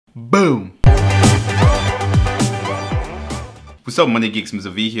Boom! What's up, Money Geeks?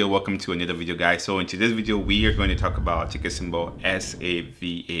 Mr. V here. Welcome to another video, guys. So in today's video, we are going to talk about ticker symbol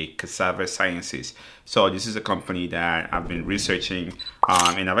SAVA, Sava Sciences. So this is a company that I've been researching,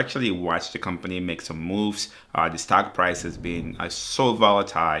 and I've actually watched the company make some moves. The stock price has been so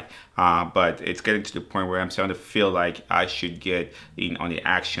volatile, but it's getting to the point where I'm starting to feel like I should get in on the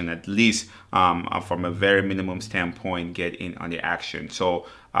action, at least from a very minimum standpoint, get in on the action. So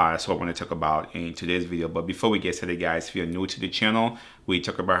that's what I want to talk about in today's video. But before we get started, guys, if you're new to the channel, we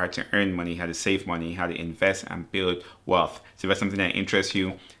talk about how to earn money, how to save money, how to invest and build wealth. So if that's something that interests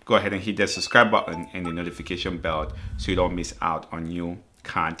you, go ahead and hit that subscribe button and the notification bell so you don't miss out on new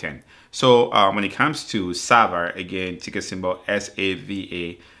content. So when it comes to Sava, again, ticker symbol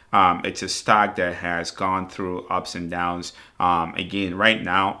SAVA, it's a stock that has gone through ups and downs. Again, right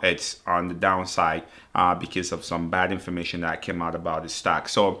now it's on the downside because of some bad information that came out about the stock.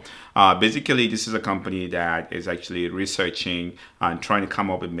 So basically, this is a company that is actually researching and trying to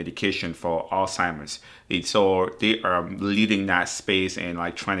come up with medication for Alzheimer's. So they are leading that space and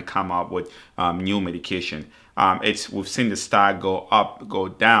like trying to come up with new medication. We've seen the stock go up, go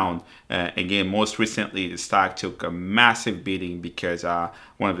down. Again, most recently, the stock took a massive beating because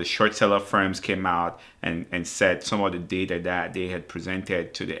one of the short seller firms came out and said some of the data that they had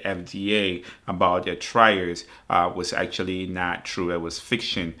presented to the FDA about their trials was actually not true. It was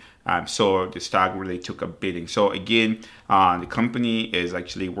fiction. So the stock really took a beating. So again, the company is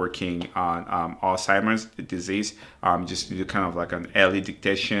actually working on Alzheimer's disease, just to do kind of like an early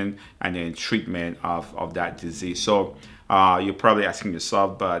detection and then treatment of that disease. So you're probably asking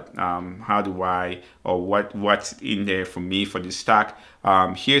yourself, but how do I, or what's in there for me for this stock?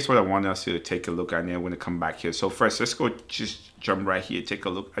 Here's what I want us to take a look at, and then we're going to come back here. So first, let's go just jump right here, take a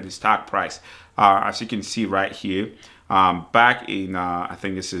look at the stock price. As you can see right here, back in, I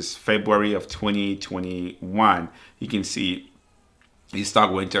think this is February of 2021, you can see the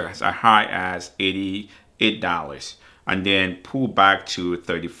stock went to as high as $88 and then pulled back to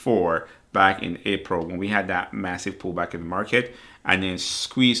 34 back in April when we had that massive pullback in the market, and then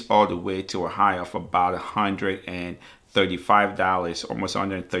squeezed all the way to a high of about $135, almost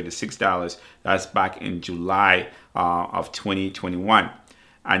 $136. That's back in July of 2021,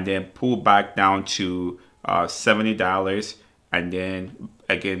 and then pulled back down to $70, and then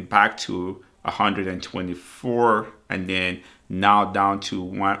again back to 124, and then now down to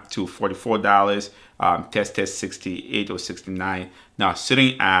 $44, tested 68 or 69, now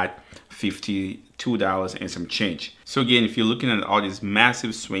sitting at $52 and some change. So again, if you're looking at all this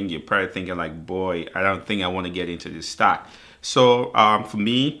massive swing, you're probably thinking like, boy, I don't think I want to get into this stock. So for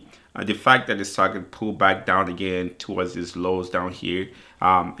me, the fact that the stock can pull back down again towards these lows down here,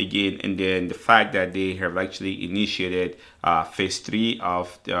 again, and then the fact that they have actually initiated phase 3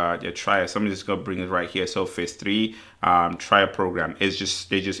 of their trial. So I'm just gonna bring it right here. So phase 3 trial program is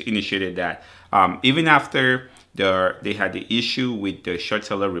they just initiated that. Even after they had the issue with the short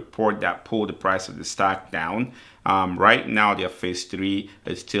seller report that pulled the price of the stock down. Right now, their phase 3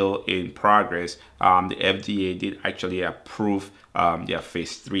 is still in progress. The FDA did actually approve their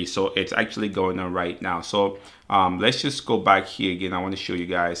phase 3, so it's actually going on right now. So let's just go back here again. I want to show you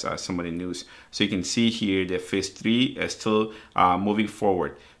guys some of the news. So you can see here that phase 3 is still moving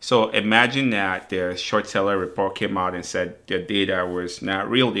forward. So imagine that their short seller report came out and said their data was not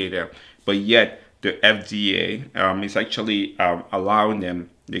real data, but yet the FDA is actually allowing them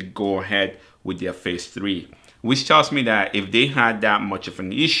to go ahead with their phase 3, which tells me that if they had that much of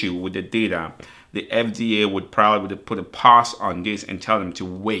an issue with the data, the FDA would probably put a pause on this and tell them to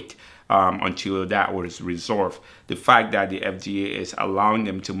wait until that was resolved. The fact that the FDA is allowing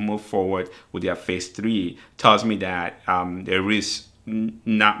them to move forward with their phase 3 tells me that there is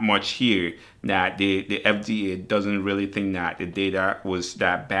not much here, that the FDA doesn't really think that the data was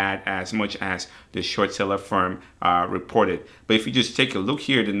that bad as much as the short seller firm reported. But if you just take a look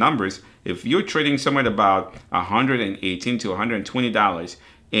here at the numbers, if you're trading somewhere at about $118 to $120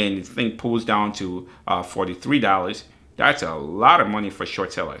 and the thing pulls down to $43, that's a lot of money for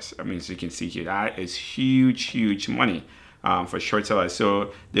short sellers. I mean, as you can see here, that is huge money for short sellers.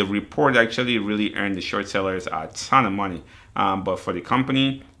 So the report actually really earned the short sellers a ton of money. But for the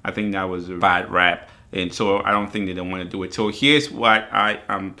company, I think that was a bad rap. And so I don't think they don't want to do it. So here's what I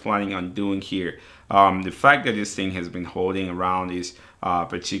am planning on doing here. The fact that this thing has been holding around this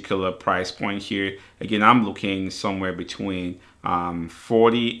particular price point here, again, I'm looking somewhere between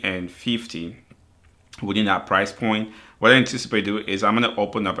 40 and 50 within that price point. What I anticipate doing is I'm going to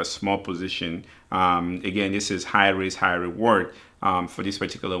open up a small position. Again, this is high risk, high reward for this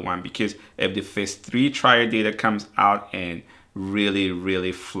particular one, because if the phase 3 trial data comes out and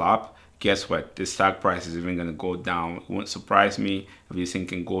really flop, guess what? The stock price is even gonna go down. It won't surprise me if this thing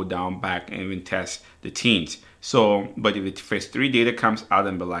can go down back and even test the teens. So, but if phase 3 data comes out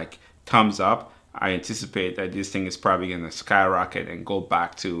and be like thumbs up, I anticipate that this thing is probably gonna skyrocket and go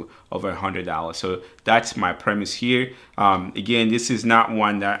back to over $100. So that's my premise here. Again, this is not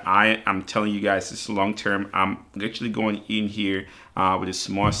one that I am telling you guys this long term. I'm actually going in here with a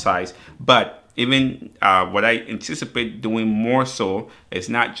small size, but even what I anticipate doing more so is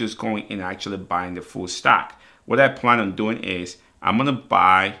not just going and actually buying the full stock. What I plan on doing is I'm gonna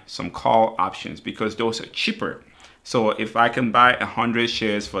buy some call options because those are cheaper. So if I can buy 100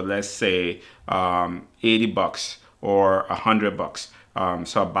 shares for, let's say, $80 or $100,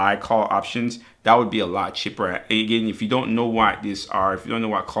 so I buy call options, that would be a lot cheaper. Again, if you don't know what these are, if you don't know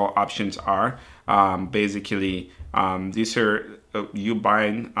what call options are, basically these are you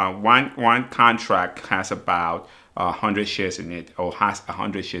buying one contract has about 100 shares in it, or has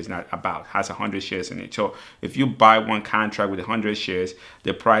 100 shares, not about, has 100 shares in it. So if you buy one contract with 100 shares,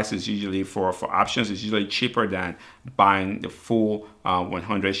 the price is usually for options is usually cheaper than buying the full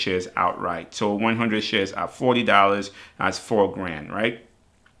 100 shares outright. So 100 shares at $40, that's $4,000, right?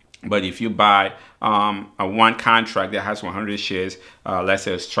 But if you buy a one contract that has 100 shares, let's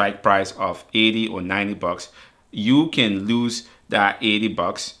say a strike price of 80 or 90 bucks, you can lose that 80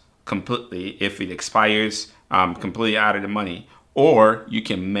 bucks completely if it expires completely out of the money, or you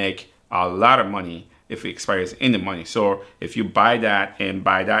can make a lot of money if it expires in the money. So if you buy that and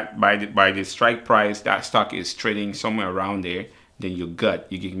by the strike price, that stock is trading somewhere around there, then you're good.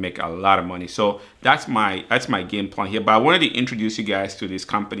 You can make a lot of money. So that's my game plan here. But I wanted to introduce you guys to this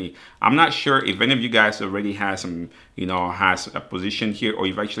company. I'm not sure if any of you guys already has some, has a position here, or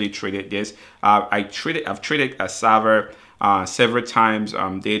you've actually traded this. I've traded a Sava several times.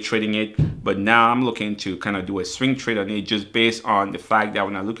 Day trading it, but now I'm looking to kind of do a swing trade on it, just based on the fact that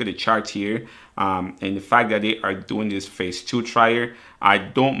when I look at the chart here, and the fact that they are doing this phase 2 trial, I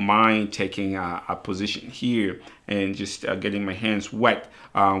don't mind taking a position here and just getting my hands wet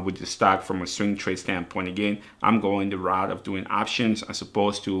with the stock from a swing trade standpoint. Again, I'm going the route of doing options as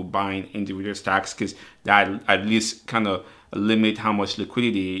opposed to buying individual stocks, because that at least kind of limit how much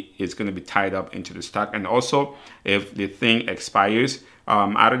liquidity is going to be tied up into the stock. And also, if the thing expires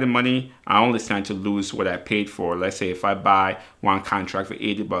out of the money, I only stand to lose what I paid for. Let's say if I buy one contract for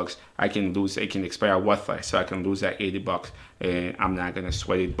 80 bucks, I can lose, it can expire worthless, so I can lose that 80 bucks and I'm not going to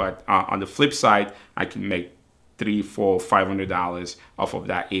sweat it. But on the flip side, I can make $300, $400, $500 off of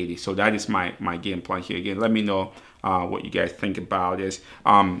that 80. So that is my game plan here. Again, let me know what you guys think about this.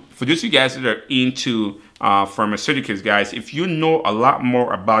 For those of you guys that are into pharmaceuticals, guys, if you know a lot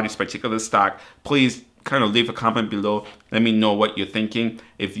more about this particular stock, please kind of leave a comment below. Let me know what you're thinking.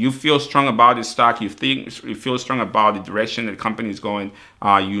 If you feel strong about this stock, you feel strong about the direction that the company is going,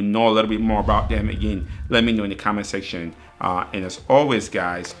 you know a little bit more about them, again, let me know in the comment section. And as always,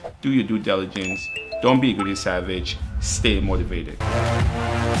 guys, do your due diligence. Don't be a greedy savage. Stay motivated.